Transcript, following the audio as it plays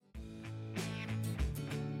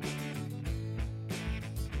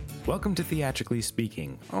Welcome to Theatrically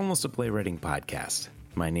Speaking, almost a playwriting podcast.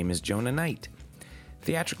 My name is Jonah Knight.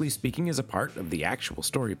 Theatrically Speaking is a part of the Actual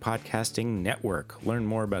Story Podcasting Network. Learn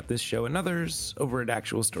more about this show and others over at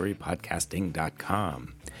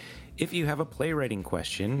actualstorypodcasting.com. If you have a playwriting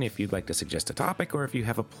question, if you'd like to suggest a topic, or if you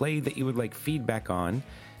have a play that you would like feedback on,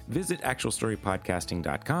 visit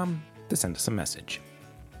actualstorypodcasting.com to send us a message.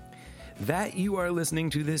 That you are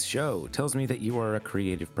listening to this show tells me that you are a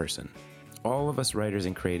creative person. All of us writers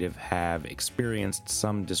and creative have experienced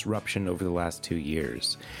some disruption over the last 2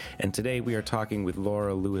 years. And today we are talking with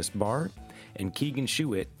Laura Lewis-Barr and Keegan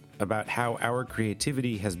Schuett about how our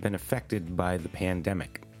creativity has been affected by the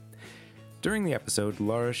pandemic. During the episode,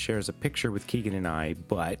 Laura shares a picture with Keegan and I,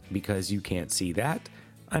 but because you can't see that,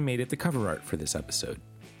 I made it the cover art for this episode.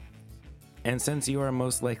 And since you are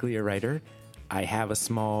most likely a writer, I have a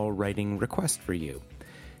small writing request for you.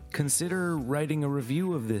 Consider writing a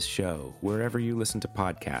review of this show wherever you listen to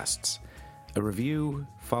podcasts. A review,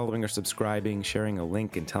 following or subscribing, sharing a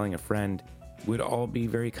link, and telling a friend would all be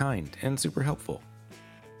very kind and super helpful.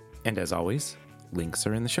 And as always, links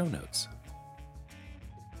are in the show notes.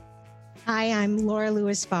 Hi, I'm Laura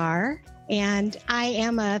Lewis-Barr, and I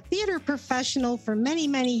am a theater professional for many,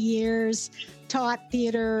 many years, taught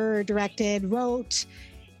theater, directed, wrote,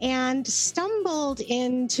 and stumbled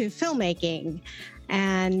into filmmaking.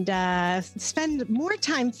 And spend more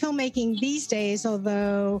time filmmaking these days,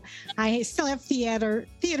 although I still have theater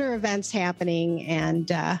events happening, and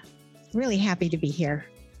really happy to be here.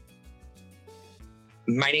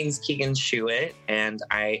 My name's Keegan Schuett, and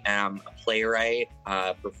I am a playwright,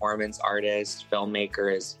 performance artist,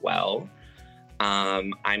 filmmaker as well.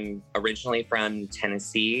 I'm originally from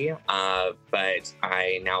Tennessee, but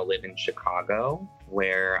I now live in Chicago,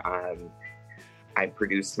 where I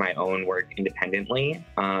produce my own work independently.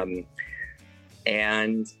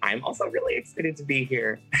 And I'm also really excited to be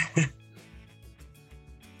here.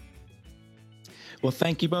 Well,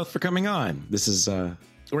 thank you both for coming on. This is, we're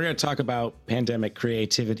going to talk about pandemic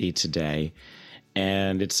creativity today.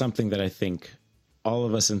 And it's something that I think all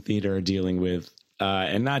of us in theater are dealing with.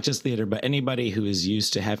 And not just theater, but anybody who is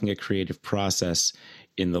used to having a creative process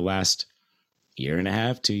in the last year and a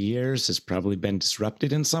half, 2 years has probably been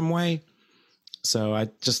disrupted in some way. So I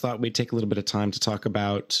just thought we'd take a little bit of time to talk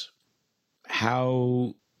about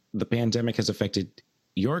how the pandemic has affected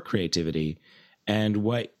your creativity and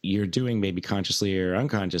what you're doing, maybe consciously or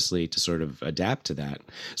unconsciously, to sort of adapt to that.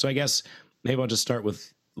 So I guess maybe I'll just start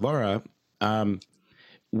with Laura.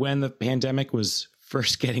 When the pandemic was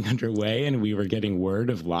first getting underway and we were getting word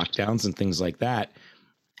of lockdowns and things like that,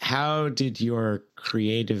 how did your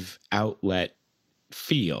creative outlet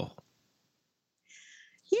feel?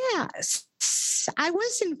 Yes. I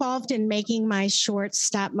was involved in making my short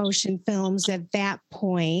stop motion films at that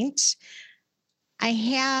point. I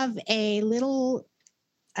have a little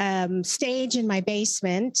stage in my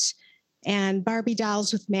basement and Barbie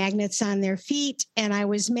dolls with magnets on their feet. And I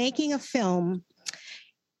was making a film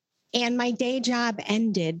and my day job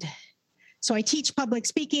ended. So I teach public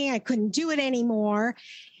speaking. I couldn't do it anymore.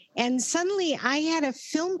 And suddenly I had a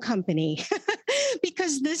film company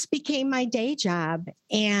because this became my day job.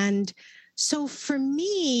 And so for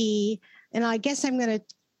me, and I guess I'm going to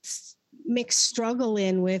mix struggle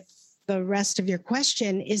in with the rest of your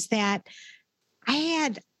question, is that I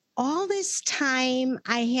had all this time.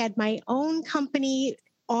 I had my own company,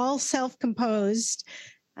 all self-composed.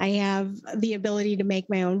 I have the ability to make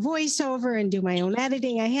my own voiceover and do my own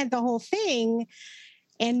editing. I had the whole thing,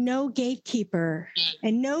 and no gatekeeper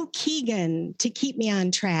and no Keegan to keep me on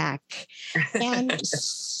track. And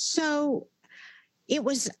so it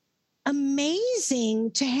was amazing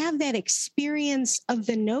to have that experience of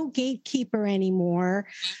the no gatekeeper anymore,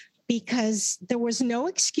 because there was no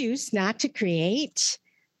excuse not to create.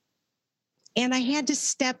 And I had to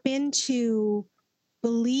step into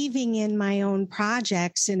believing in my own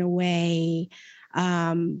projects in a way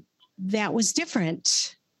that was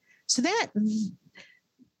different. So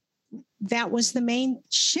that was the main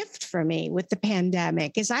shift for me with the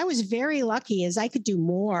pandemic, is I was very lucky as I could do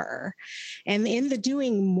more. And in the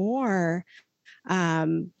doing more,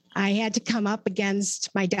 I had to come up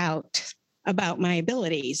against my doubt about my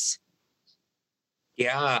abilities.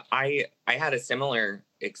 Yeah, I had a similar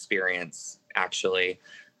experience, actually.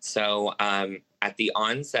 So at the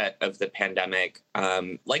onset of the pandemic,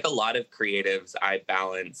 like a lot of creatives, I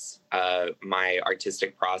balance my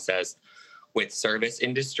artistic process with service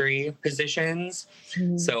industry positions.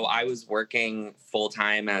 Mm-hmm. So I was working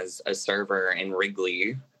full-time as a server in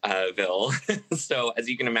Wrigleyville. So as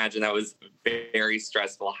you can imagine, that was very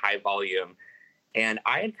stressful, high volume. And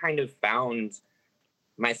I had kind of found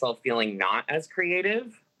myself feeling not as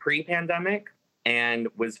creative pre-pandemic and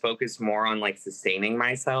was focused more on like sustaining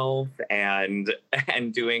myself and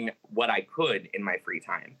doing what I could in my free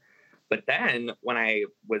time. But then when I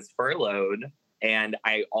was furloughed and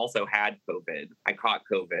I also had COVID, I caught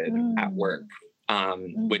COVID at work,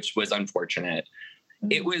 which was unfortunate.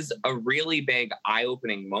 It was a really big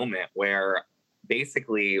eye-opening moment where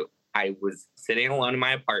basically I was sitting alone in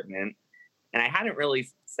my apartment and I hadn't really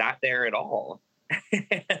sat there at all.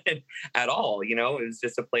 At all, you know, it was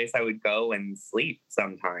just a place I would go and sleep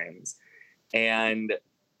sometimes. And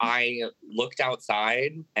I looked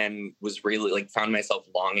outside and was really like found myself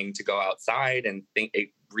longing to go outside, and think it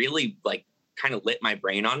really like kind of lit my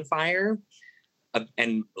brain on fire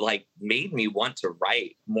and like made me want to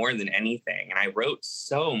write more than anything. And I wrote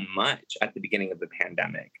so much at the beginning of the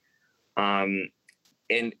pandemic.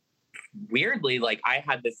 And weirdly, like I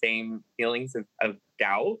had the same feelings of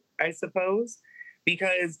doubt, I suppose,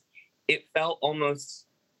 because it felt almost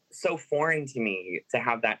so foreign to me to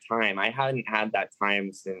have that time. I hadn't had that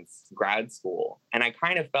time since grad school. And I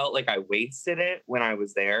kind of felt like I wasted it when I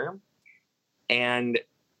was there. And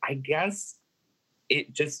I guess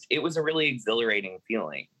it was a really exhilarating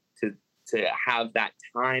feeling to have that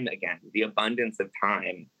time again, the abundance of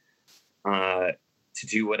time to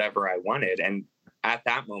do whatever I wanted. And at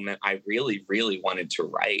that moment, I really, really wanted to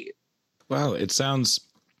write. Wow, it sounds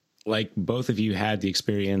like both of you had the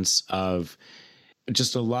experience of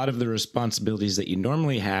just a lot of the responsibilities that you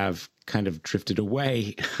normally have kind of drifted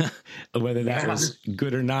away, whether that was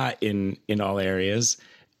good or not in all areas,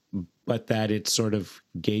 but that it sort of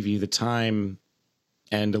gave you the time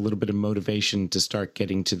and a little bit of motivation to start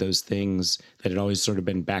getting to those things that had always sort of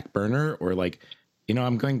been back burner, or like, you know,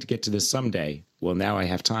 I'm going to get to this someday. Well, now I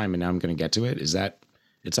have time and now I'm going to get to it.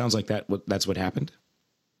 It sounds like that's what happened.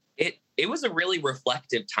 It was a really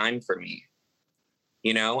reflective time for me,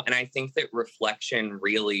 you know, and I think that reflection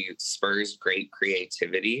really spurs great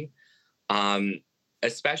creativity,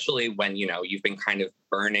 especially when, you know, you've been kind of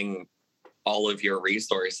burning all of your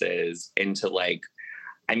resources into like,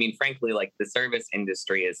 I mean, frankly, like the service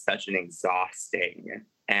industry is such an exhausting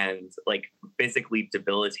and like physically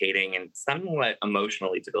debilitating and somewhat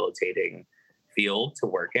emotionally debilitating field to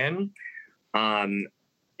work in. And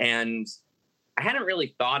I hadn't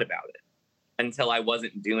really thought about it until I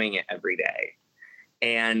wasn't doing it every day.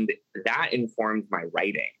 And that informed my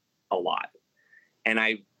writing a lot. And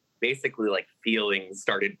I basically like feelings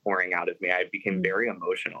started pouring out of me. I became very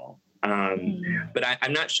emotional. But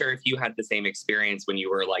I'm not sure if you had the same experience when you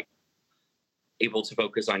were like able to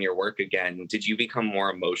focus on your work again. Did you become more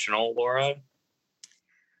emotional, Laura?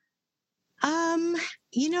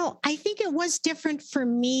 You know, I think it was different for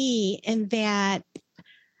me in that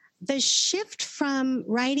the shift from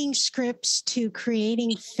writing scripts to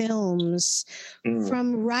creating films,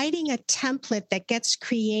 from writing a template that gets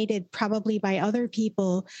created probably by other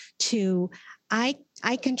people to I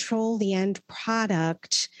control the end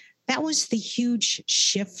product. That was the huge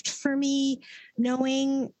shift for me,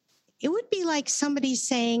 knowing it would be like somebody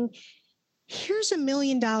saying, here's $1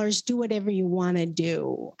 million, do whatever you want to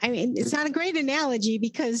do. I mean, it's not a great analogy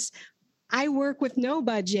because I work with no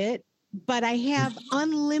budget, but I have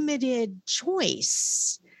unlimited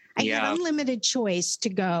choice. I had unlimited choice to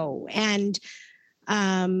go and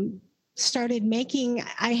started making,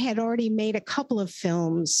 I had already made a couple of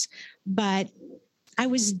films, but I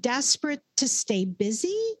was desperate to stay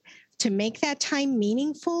busy, to make that time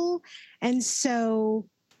meaningful. And so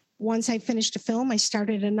once I finished a film, I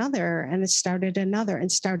started another and it started another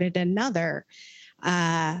and started another.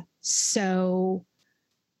 So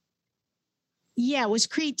yeah, it was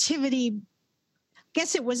creativity. I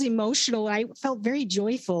guess it was emotional. I felt very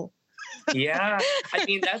joyful. Yeah. I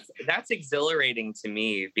mean, that's exhilarating to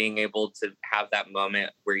me, being able to have that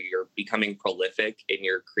moment where you're becoming prolific in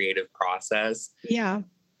your creative process. Yeah.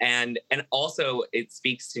 And also it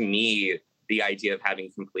speaks to me the idea of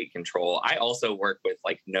having complete control. I also work with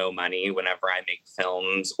like no money whenever I make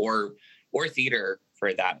films or theater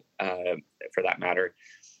for that matter.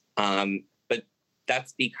 But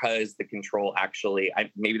that's because the control actually,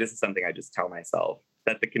 maybe this is something I just tell myself,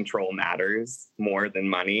 that the control matters more than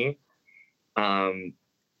money.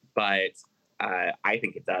 But I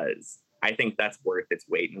think it does. I think that's worth its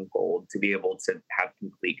weight in gold, to be able to have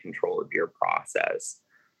complete control of your process.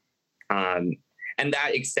 And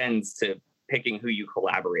that extends to picking who you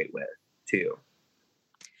collaborate with too.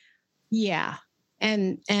 Yeah.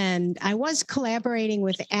 And I was collaborating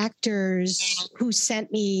with actors who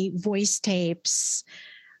sent me voice tapes,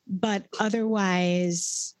 but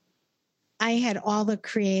otherwise I had all the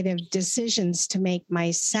creative decisions to make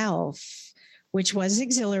myself, which was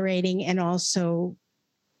exhilarating and also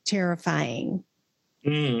terrifying.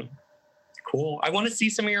 Mm, cool. I want to see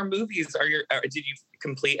some of your movies. Did you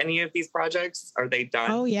complete any of these projects? Are they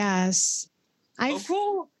done? Oh yes.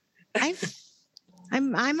 Cool.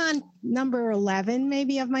 I'm on number 11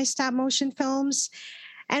 maybe of my stop motion films.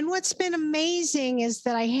 And what's been amazing is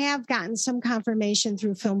that I have gotten some confirmation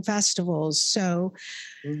through film festivals. So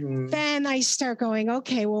then I start going,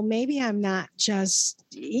 okay, well, maybe I'm not just,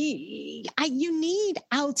 you need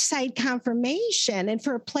outside confirmation. And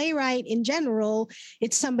for a playwright in general,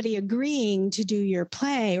 it's somebody agreeing to do your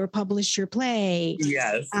play or publish your play.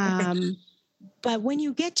 Yes. But when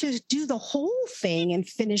you get to do the whole thing and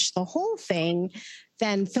finish the whole thing,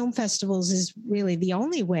 then film festivals is really the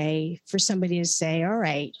only way for somebody to say, all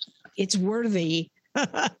right, it's worthy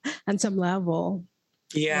on some level.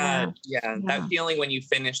 Yeah. That feeling when you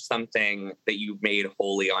finish something that you made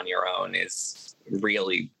wholly on your own is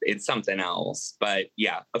really, it's something else. But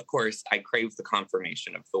yeah, of course, I crave the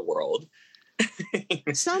confirmation of the world.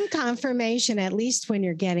 Some confirmation, at least when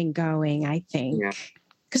you're getting going, I think.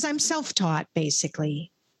 Because I'm self-taught,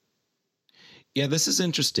 basically. Yeah, this is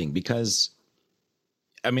interesting because,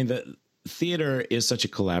 I mean, the theater is such a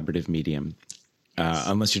collaborative medium.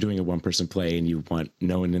 Unless you're doing a one-person play and you want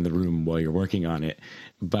no one in the room while you're working on it.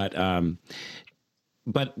 But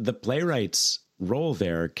the playwright's role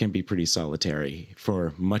there can be pretty solitary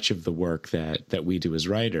for much of the work that we do as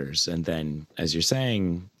writers. And then, as you're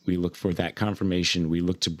saying, we look for that confirmation. We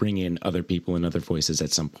look to bring in other people and other voices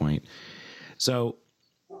at some point. So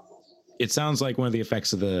it sounds like one of the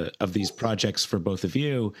effects of these projects for both of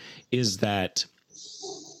you is that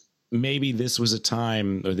maybe this was a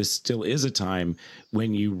time, or this still is a time,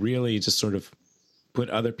 when you really just sort of put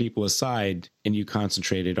other people aside and you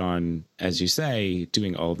concentrated on, as you say,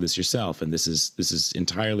 doing all of this yourself. And this is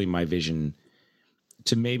entirely my vision,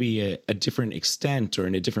 to maybe a different extent or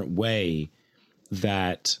in a different way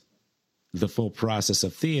that the full process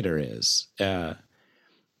of theater is.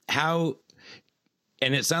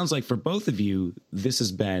 And it sounds like for both of you, this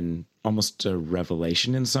has been almost a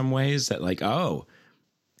revelation in some ways, that like, oh,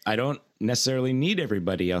 I don't necessarily need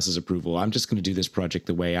everybody else's approval. I'm just going to do this project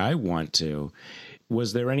the way I want to. Were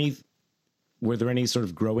there any sort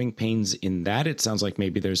of growing pains in that? It sounds like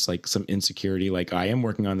maybe there's like some insecurity, like I am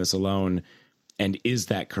working on this alone, and is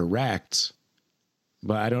that correct?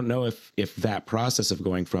 But I don't know if that process of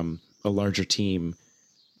going from a larger team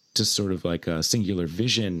to sort of like a singular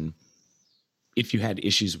vision, if you had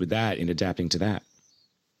issues with that in adapting to that.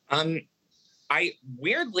 I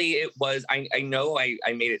know I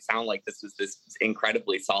made it sound like this was this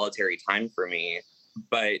incredibly solitary time for me,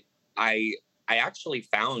 but I actually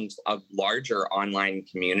found a larger online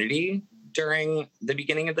community during the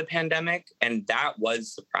beginning of the pandemic, and that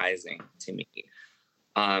was surprising to me.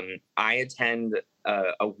 I attend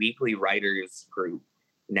a weekly writers group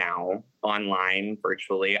now online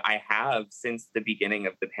virtually. I have since the beginning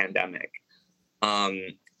of the pandemic.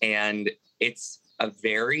 And it's I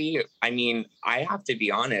have to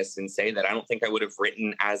be honest and say that I don't think I would have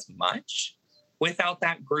written as much without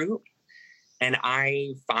that group. And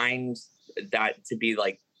I find that to be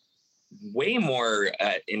like way more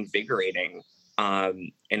invigorating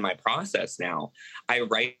in my process now. I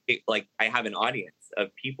write, like, I have an audience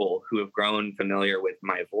of people who have grown familiar with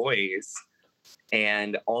my voice,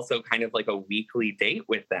 and also kind of like a weekly date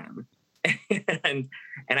with them. and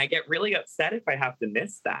I get really upset if I have to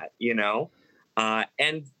miss that, you know?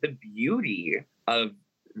 And the beauty of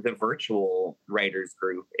the virtual writers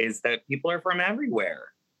group is that people are from everywhere,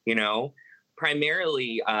 you know?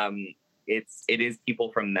 Primarily, it is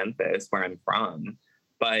people from Memphis, where I'm from,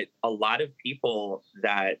 but a lot of people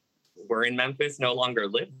that were in Memphis no longer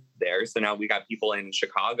live there. So now we got people in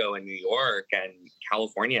Chicago and New York and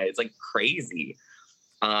California. It's like crazy.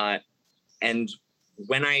 And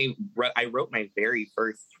when I wrote my very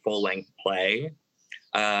first full-length play,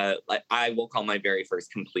 I will call my very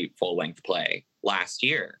first complete full-length play last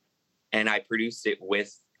year. And I produced it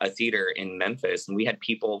with a theater in Memphis. And we had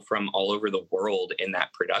people from all over the world in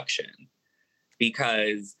that production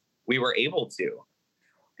because we were able to.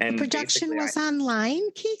 And the production was online,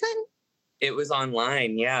 Keegan? It was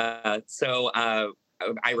online, yeah. So I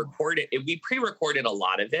recorded it. We pre-recorded a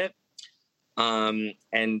lot of it.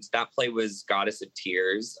 And that play was Goddess of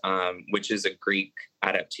Tears, which is a Greek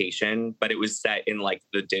adaptation, but it was set in like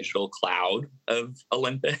the digital cloud of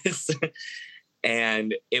Olympus.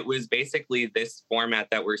 And it was basically this format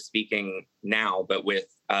that we're speaking now, but with,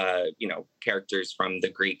 characters from the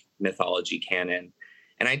Greek mythology canon.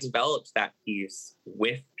 And I developed that piece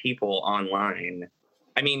with people online.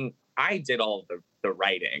 I mean, I did all of the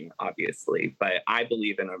writing, obviously, but I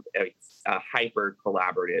believe in a hyper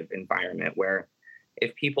collaborative environment where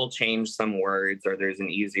if people change some words, or there's an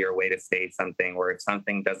easier way to say something, or if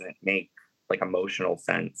something doesn't make like emotional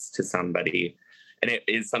sense to somebody, and it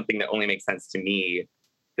is something that only makes sense to me,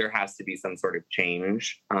 there has to be some sort of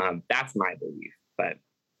change. That's my belief. But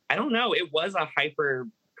I don't know. It was a hyper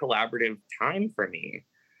collaborative time for me.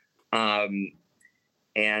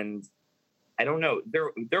 And I don't know.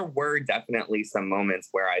 There were definitely some moments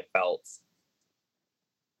where I felt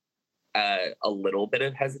a little bit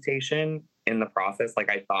of hesitation in the process. Like,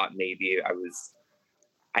 I thought maybe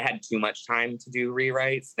I had too much time to do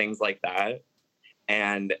rewrites, things like that.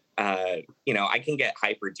 And, I can get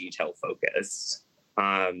hyper detail focused.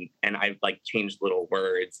 And I've like changed little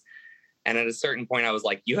words. And at a certain point I was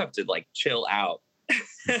like, you have to like chill out.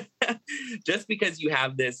 Just because you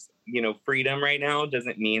have this, freedom right now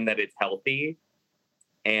doesn't mean that it's healthy.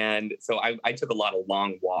 And so I took a lot of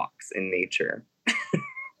long walks in nature.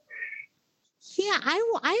 Yeah,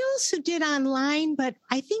 I also did online, but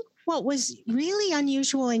I think what was really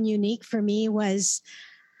unusual and unique for me was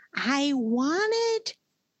I was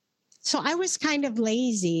kind of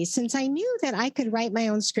lazy, since I knew that I could write my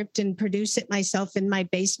own script and produce it myself in my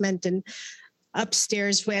basement and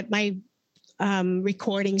upstairs at my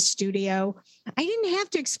recording studio. I didn't have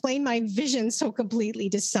to explain my vision so completely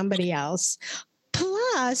to somebody else.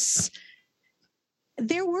 Plus,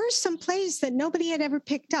 there were some plays that nobody had ever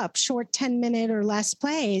picked up, short 10-minute or less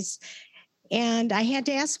plays. And I had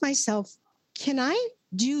to ask myself, can I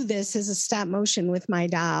do this as a stop motion with my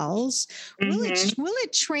dolls? Mm-hmm. Will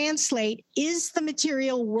it translate? Is the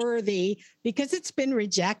material worthy? Because it's been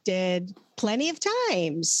rejected plenty of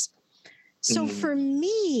times. So for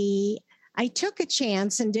me, I took a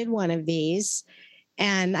chance and did one of these.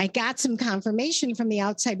 And I got some confirmation from the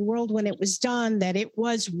outside world when it was done that it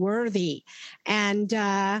was worthy. And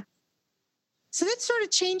so that sort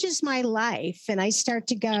of changes my life. And I start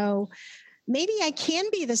to go, maybe I can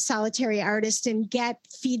be the solitary artist and get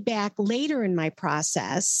feedback later in my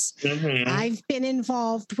process. Mm-hmm. I've been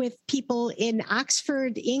involved with people in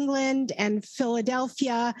Oxford, England, and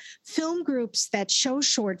Philadelphia, film groups that show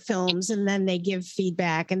short films, and then they give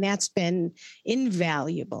feedback. And that's been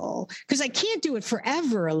invaluable because I can't do it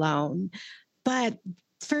forever alone. But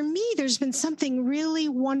for me, there's been something really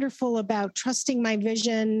wonderful about trusting my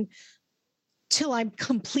vision till I've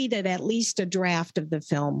completed at least a draft of the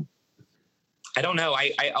film. I don't know.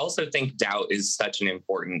 I also think doubt is such an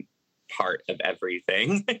important part of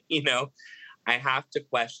everything. I have to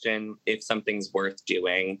question if something's worth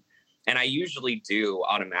doing. And I usually do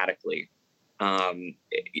automatically,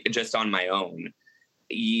 just on my own.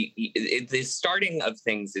 The starting of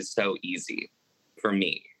things is so easy for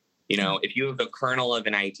me. If you have a kernel of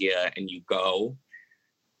an idea and you go,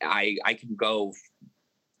 I can go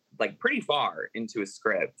like pretty far into a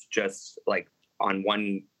script just like on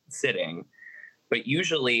one sitting. But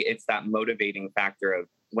usually it's that motivating factor of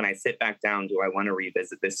when I sit back down, do I want to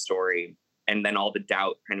revisit this story? And then all the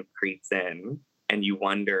doubt kind of creeps in and you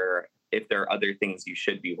wonder if there are other things you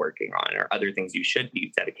should be working on or other things you should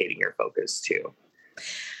be dedicating your focus to.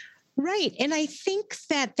 Right. And I think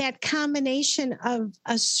that combination of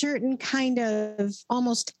a certain kind of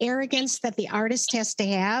almost arrogance that the artist has to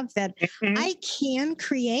have, that I can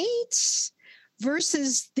create,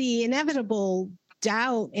 versus the inevitable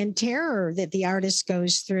doubt and terror that the artist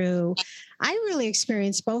goes through. I really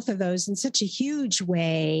experienced both of those in such a huge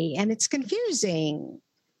way, and it's confusing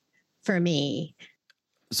for me.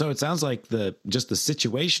 So it sounds like the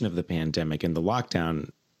situation of the pandemic and the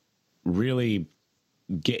lockdown really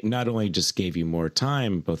not only just gave you more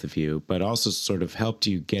time, both of you, but also sort of helped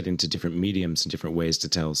you get into different mediums and different ways to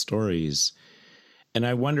tell stories. And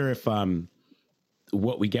I wonder if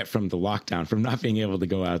what we get from the lockdown, from not being able to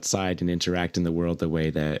go outside and interact in the world the way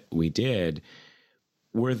that we did,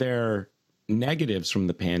 were there negatives from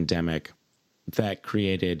the pandemic that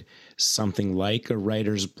created something like a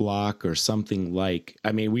writer's block or something like,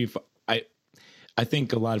 I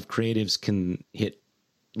think a lot of creatives can hit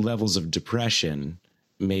levels of depression.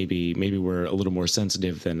 Maybe we're a little more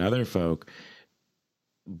sensitive than other folk,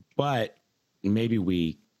 but maybe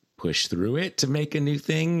we push through it to make a new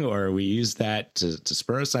thing, or we use that to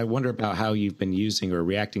spur us. I wonder about how you've been using or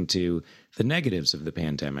reacting to the negatives of the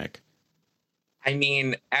pandemic. I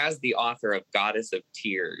mean, as the author of Goddess of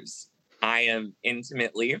Tears, I am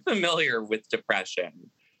intimately familiar with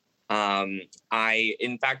depression.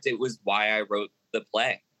 In fact, it was why I wrote the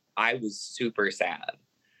play. I was super sad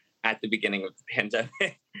at the beginning of the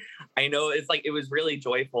pandemic. I know it was really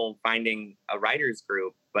joyful finding a writer's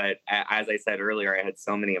group, but as I said earlier, I had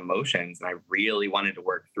so many emotions and I really wanted to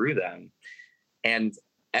work through them. And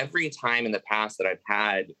every time in the past that I've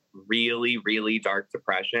had really, really dark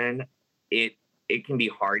depression, it it can be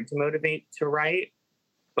hard to motivate to write,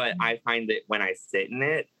 but I find that when I sit in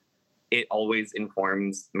it, it always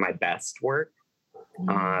informs my best work,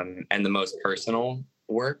 and the most personal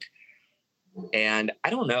work. And I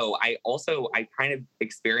don't know, I kind of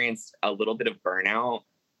experienced a little bit of burnout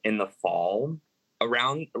in the fall.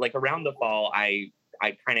 Around the fall, I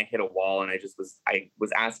kind of hit a wall, and I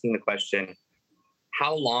was asking the question,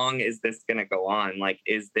 how long is this going to go on? Like,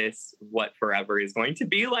 is this what forever is going to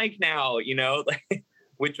be like now? You know,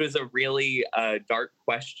 which was a really dark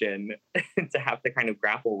question to have to kind of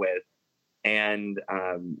grapple with. And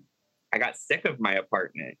I got sick of my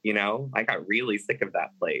apartment, you know, I got really sick of that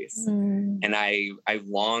place. And I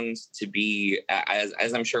longed to be,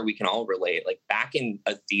 as I'm sure we can all relate, like back in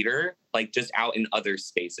a theater, like just out in other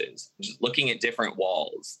spaces, just looking at different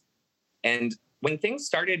walls. And when things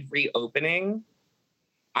started reopening,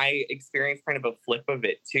 I experienced kind of a flip of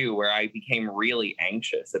it too, where I became really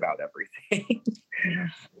anxious about everything.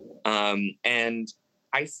 And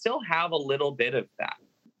I still have a little bit of that,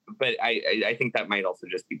 but I think that might also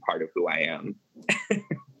just be part of who I am.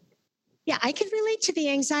 Yeah, I can relate to the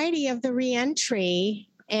anxiety of the reentry,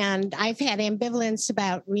 and I've had ambivalence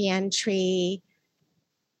about reentry.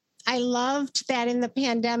 I loved that in the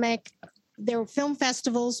pandemic, their film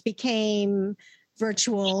festivals became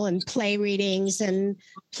virtual and play readings and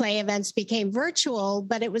play events became virtual,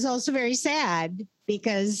 but it was also very sad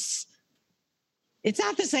because it's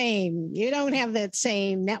not the same. You don't have that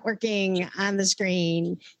same networking on the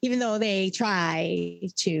screen, even though they try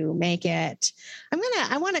to make it.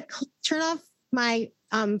 I want to turn off my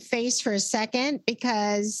face for a second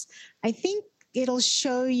because I think it'll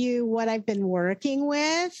show you what I've been working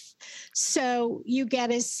with. So you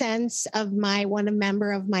get a sense of one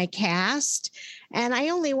member of my cast. And I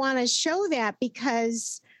only want to show that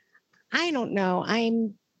because I don't know,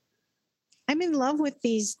 I'm in love with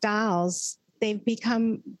these dolls. They've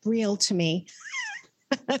become real to me.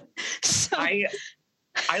 So I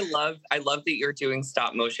love that you're doing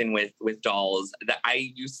stop motion with dolls. That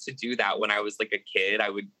I used to do that when I was like a kid. I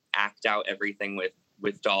would act out everything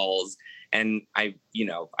with dolls, and I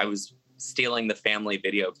was stealing the family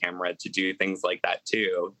video camera to do things like that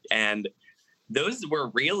too. And those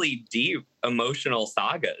were really deep emotional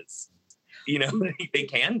sagas. You know, they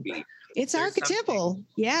can be. It's archetypal.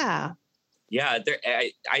 Yeah. Yeah,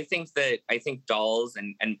 I think dolls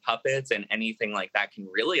and puppets and anything like that can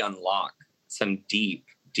really unlock some deep,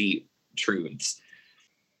 deep truths.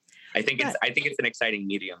 I think it's an exciting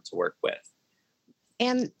medium to work with.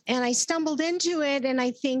 And I stumbled into it, and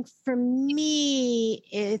I think for me,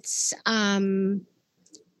 it's finding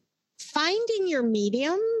your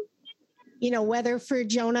medium. You know, whether for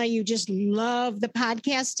Jonah, you just love the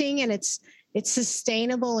podcasting and it's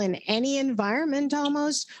sustainable in any environment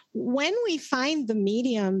almost. When we find the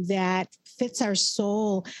medium that fits our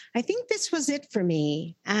soul, I think this was it for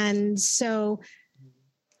me. And so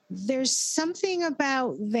there's something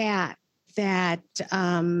about that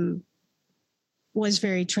was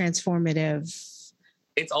very transformative.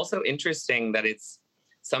 It's also interesting that it's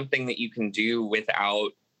something that you can do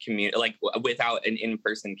without without an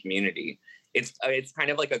in-person community. It's kind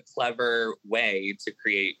of like a clever way to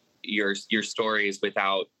create your stories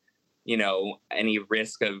without, you know, any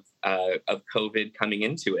risk of COVID coming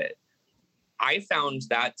into it. I found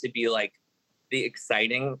that to be like the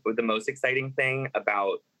most exciting thing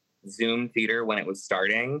about Zoom theater when it was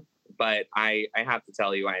starting. But I have to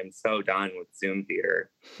tell you, I am so done with Zoom theater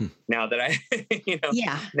now that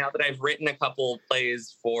now that I've written a couple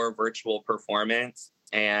plays for virtual performance,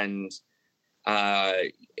 and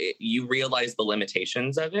you realize the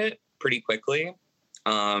limitations of it pretty quickly.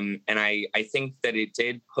 And I think that it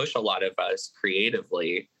did push a lot of us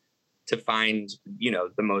creatively to find, you know,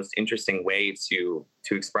 the most interesting way to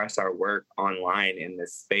express our work online in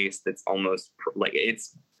this space that's almost like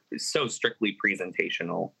it's so strictly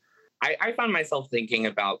presentational. I found myself thinking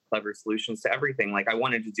about clever solutions to everything. Like I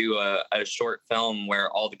wanted to do a short film where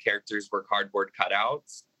all the characters were cardboard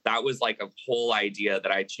cutouts. That was like a whole idea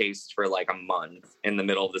that I chased for like a month in the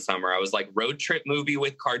middle of the summer. I was like, road trip movie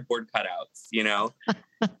with cardboard cutouts, you know?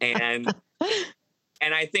 And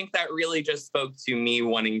I think that really just spoke to me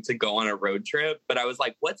wanting to go on a road trip. But I was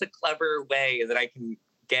like, what's a clever way that I can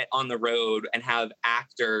get on the road and have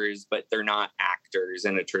actors, but they're not actors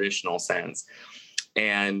in a traditional sense?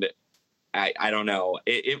 And I don't know.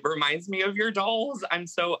 It reminds me of your dolls. I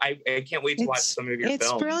can't wait to watch some of your films.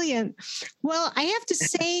 It's brilliant. Well, I have to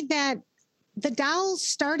say that the dolls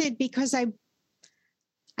started because I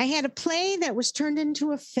had a play that was turned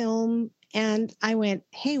into a film, and I went,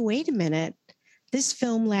 hey, wait a minute. This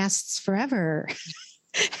film lasts forever.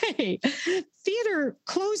 hey, theater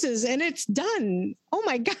closes and it's done. Oh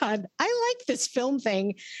my God, I like this film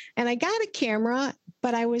thing. And I got a camera,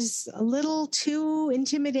 but I was a little too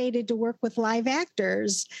intimidated to work with live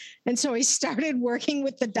actors. And so I started working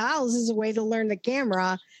with the dolls as a way to learn the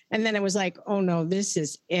camera. And then it was like, oh no, this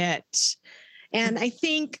is it. And I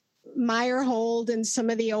think Meyerhold and some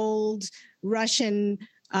of the old Russian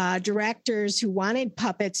directors who wanted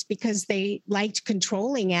puppets because they liked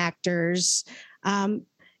controlling actors.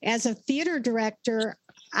 As a theater director,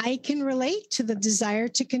 I can relate to the desire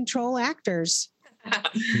to control actors. I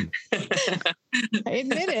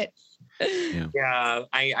admit it. Yeah,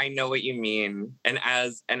 I know what you mean. And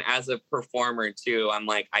as a performer too, I'm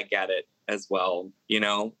like, I get it as well. You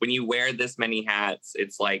know, when you wear this many hats,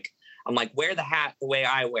 it's like, I'm like, wear the hat the way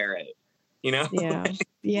I wear it. You know? Yeah.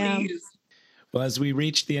 Yeah. Please. Well, as we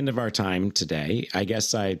reach the end of our time today, I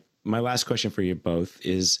guess my last question for you both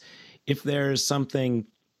is, if there's something,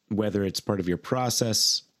 whether it's part of your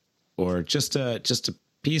process or just a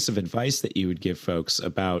piece of advice that you would give folks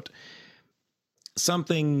about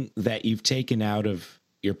something that you've taken out of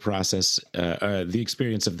your process, the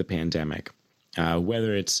experience of the pandemic,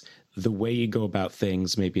 whether it's the way you go about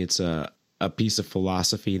things, maybe it's a piece of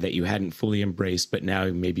philosophy that you hadn't fully embraced, but now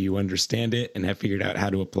maybe you understand it and have figured out how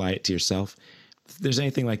to apply it to yourself. If there's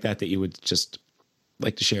anything like that you would just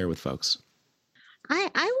like to share with folks.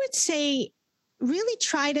 I would say really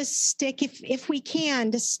try to stick, if we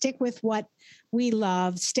can, to stick with what we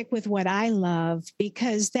love, stick with what I love,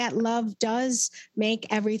 because that love does make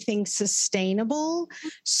everything sustainable.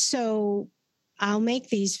 So I'll make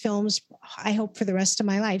these films, I hope, for the rest of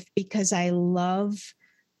my life, because I love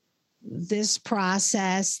this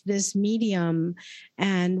process, this medium.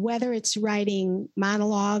 And whether it's writing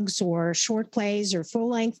monologues or short plays or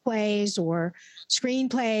full-length plays or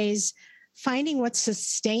screenplays, finding what's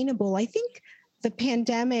sustainable. I think the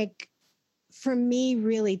pandemic, for me,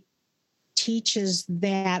 really teaches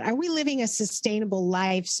that. Are we living a sustainable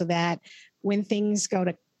life so that when things go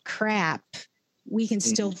to crap, we can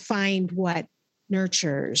still find what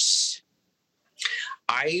nurtures?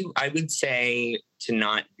 I would say to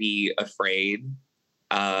not be afraid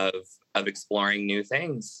of exploring new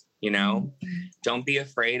things. You know, don't be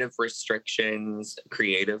afraid of restrictions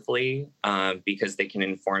creatively, because they can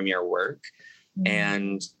inform your work.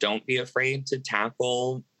 And don't be afraid to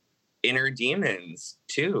tackle inner demons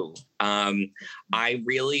too.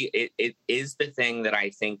 It is the thing that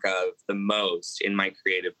I think of the most in my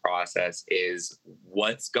creative process is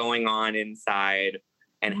what's going on inside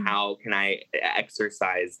and how can I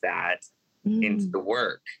exercise that into the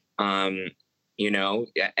work. You know,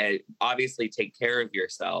 obviously take care of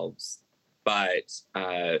yourselves, but,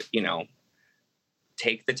 you know,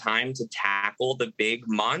 take the time to tackle the big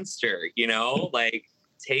monster, you know, like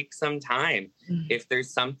take some time. If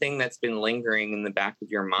there's something that's been lingering in the back of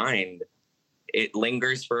your mind, it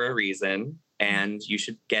lingers for a reason, and you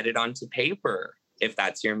should get it onto paper if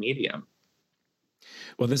that's your medium.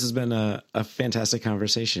 Well, this has been a fantastic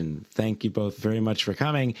conversation. Thank you both very much for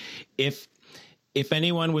coming. If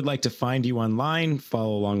anyone would like to find you online,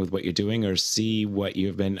 follow along with what you're doing, or see what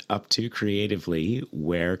you've been up to creatively,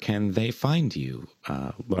 where can they find you?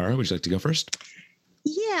 Laura, would you like to go first?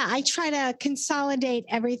 Yeah, I try to consolidate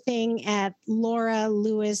everything at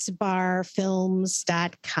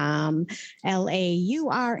lauralewisbarfilms.com,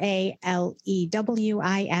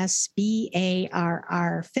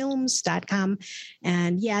 LauraleWisbarr films.com.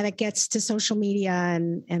 And yeah, that gets to social media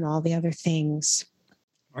and all the other things.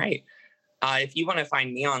 Right. If you want to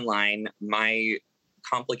find me online, my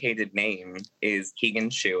complicated name is Keegan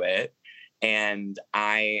Schuett, and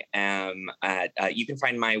I am at, you can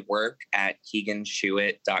find my work at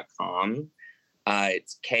KeeganSchuett.com.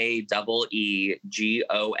 It's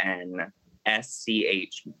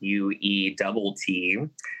KeeganSchuett.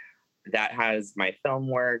 That has my film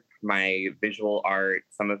work, my visual art,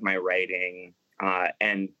 some of my writing,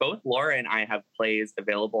 and both Laura and I have plays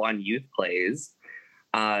available on Youth Plays,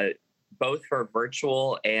 both for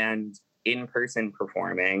virtual and in-person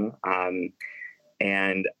performing.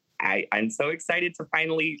 And I'm so excited to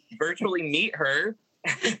finally virtually meet her.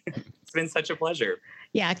 It's been such a pleasure.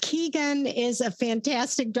 Yeah, Keegan is a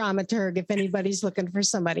fantastic dramaturg. If anybody's looking for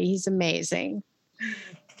somebody, he's amazing.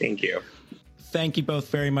 Thank you. Thank you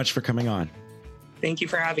both very much for coming on. Thank you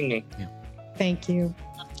for having me. Yeah. Thank you.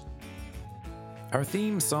 Our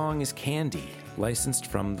theme song is Candy, licensed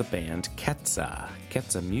from the band Ketsa,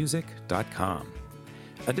 ketsamusic.com.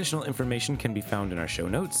 Additional information can be found in our show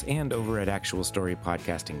notes and over at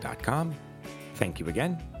actualstorypodcasting.com. Thank you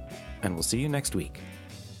again, and we'll see you next week.